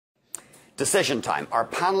Decision time. Our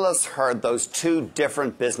panelists heard those two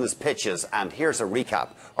different business pitches, and here's a recap.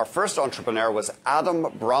 Our first entrepreneur was Adam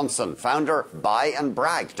Bronson, founder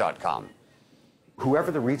BuyAndBrag.com. Whoever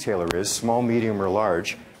the retailer is, small, medium, or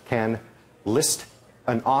large, can list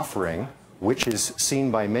an offering which is seen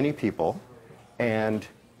by many people and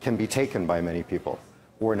can be taken by many people,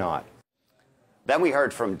 or not. Then we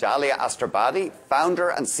heard from Dalia Astrabadi, founder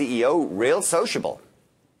and CEO, Real Sociable.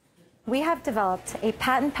 We have developed a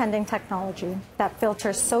patent-pending technology that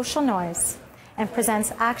filters social noise and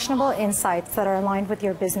presents actionable insights that are aligned with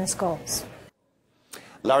your business goals.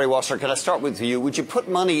 Larry Wasser, can I start with you? Would you put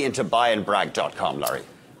money into BuyAndBrag.com, Larry?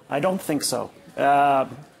 I don't think so.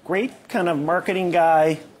 Great kind of marketing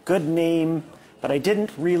guy, good name, but I didn't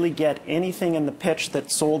really get anything in the pitch that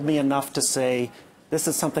sold me enough to say, this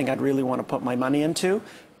is something I'd really want to put my money into.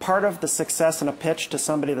 Part of the success in a pitch to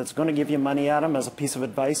somebody that's going to give you money, Adam, as a piece of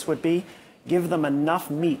advice would be, give them enough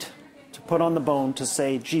meat to put on the bone to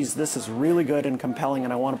say, geez, this is really good and compelling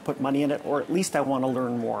and I want to put money in it, or at least I want to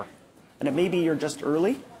learn more. And it may be you're just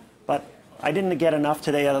early, but I didn't get enough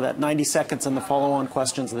today out of that 90 seconds and the follow-on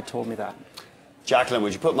questions that told me that. Jacqueline,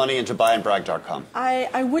 would you put money into BuyAndBrag.com?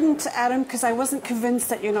 I wouldn't, Adam, because I wasn't convinced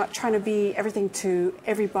that you're not trying to be everything to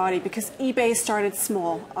everybody, because eBay started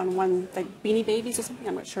small on one, like Beanie Babies or something,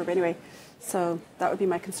 I'm not sure, but anyway, so that would be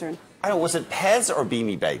my concern. I don't know, was it Pez or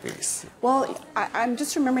Beanie Babies? Well, I'm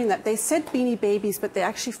just remembering that they said Beanie Babies, but they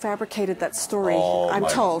actually fabricated that story, I'm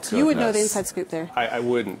told. Goodness. You would know the inside scoop there. I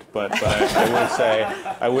wouldn't, but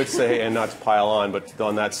I would say, and not to pile on, but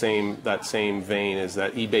on that same vein, is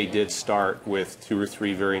that eBay did start with 2 or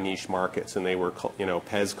 3 very niche markets, and they were, you know,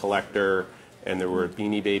 Pez collector, and there were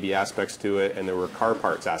Beanie Baby aspects to it, and there were car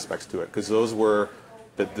parts aspects to it, because those were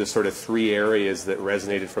the sort of 3 areas that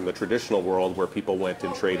resonated from the traditional world where people went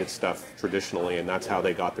and traded stuff traditionally, and that's how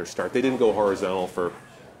they got their start. They didn't go horizontal for,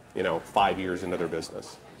 you know, 5 years into their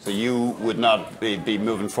business. So you would not be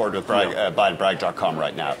moving forward with BuyAndBrag.com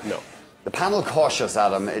right now? No. The panel cautious,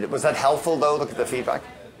 Adam. Was that helpful, though, look at the feedback?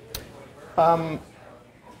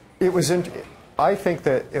 It was. I think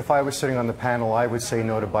that if I was sitting on the panel, I would say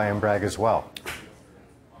no to Buy and Brag as well,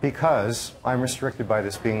 because I'm restricted by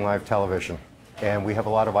this being live television. And we have a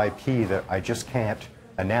lot of IP that I just can't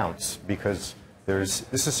announce because this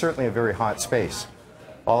is certainly a very hot space.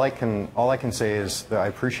 All I can say is that I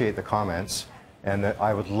appreciate the comments and that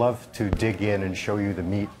I would love to dig in and show you the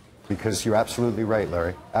meat, because you're absolutely right,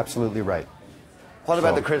 Larry. Absolutely right. What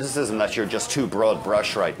about the criticism that you're just too broad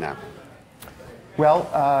brush right now? Well,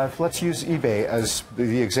 let's use eBay as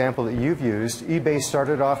the example that you've used. eBay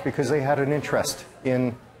started off because they had an interest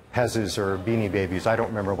in Pez's or Beanie Babies. I don't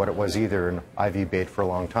remember what it was either, and I've eBayed for a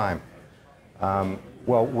long time.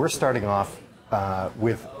 Well, we're starting off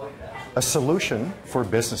with a solution for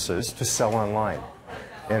businesses to sell online.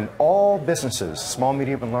 And all businesses, small,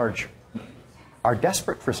 medium, and large, are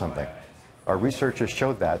desperate for something. Our research has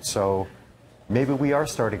showed that, so maybe we are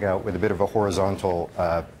starting out with a bit of a horizontal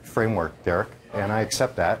framework, Derek, and I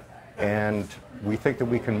accept that, and we think that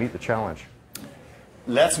we can meet the challenge.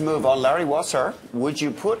 Let's move on. Larry Wasser, would you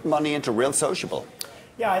put money into Real Sociable?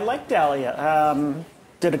 Yeah, I like Dalia.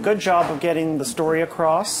 Did a good job of getting the story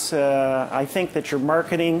across. I think that your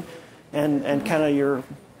marketing and kind of your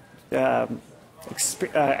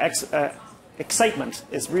excitement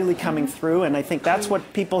is really coming through, and I think that's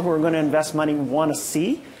what people who are going to invest money want to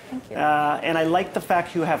see. Thank you. And I like the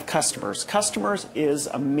fact you have customers. Customers is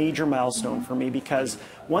a major milestone for me, because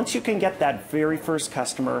once you can get that very first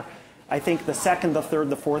customer, I think the second, the third,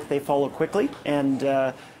 the fourth, they follow quickly. And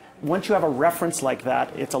once you have a reference like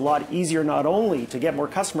that, it's a lot easier not only to get more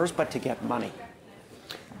customers, but to get money.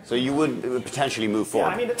 So you would potentially move forward?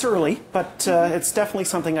 Yeah, I mean, it's early, but it's definitely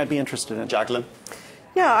something I'd be interested in. Jacqueline?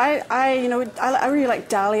 Yeah, I really like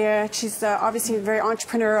Dalia. She's obviously very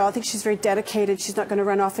entrepreneurial. I think she's very dedicated. She's not going to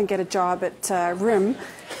run off and get a job at RIM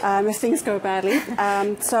if things go badly.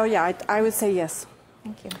 So yeah, I would say yes.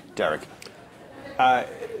 Thank you. Derek?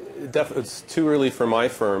 It's too early for my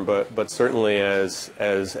firm, but certainly as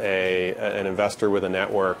an investor with a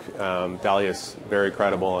network, Dalia's very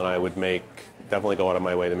credible, and I would definitely go out of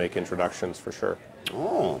my way to make introductions for sure.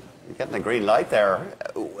 Oh, you're getting a green light there.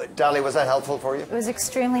 Dalia, was that helpful for you? It was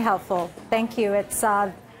extremely helpful. Thank you. It's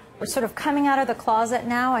we're sort of coming out of the closet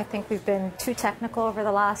now. I think we've been too technical over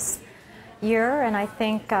the last year, and I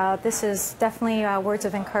think this is definitely words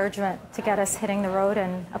of encouragement to get us hitting the road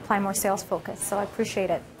and apply more sales focus. So I appreciate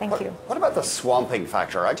it. Thank you. What about the swamping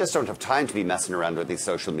factor? I just don't have time to be messing around with these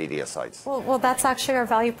social media sites. Well, that's actually our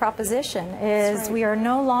value proposition, is we are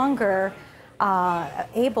no longer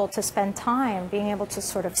able to spend time being able to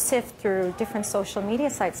sort of sift through different social media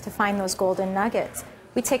sites to find those golden nuggets.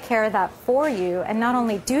 we take care of that for you, and not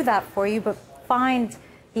only do that for you, but find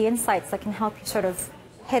the insights that can help you sort of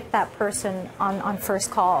hit that person on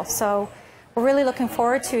first call. So we're really looking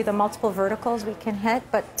forward to the multiple verticals we can hit,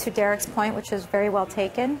 but to Derek's point, which is very well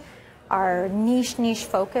taken, our niche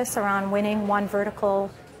focus around winning one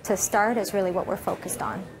vertical to start is really what we're focused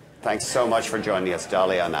on. Thanks so much for joining us,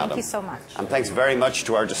 Dahlia and Adam. Thank you so much. And thanks very much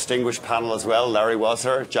to our distinguished panel as well, Larry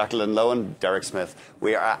Wasser, Jacqueline Lowen, Derek Smith.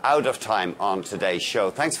 We are out of time on today's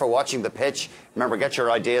show. Thanks for watching The Pitch. Remember, get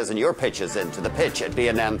your ideas and your pitches into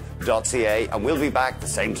thepitch@bnn.ca, and we'll be back the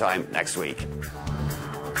same time next week.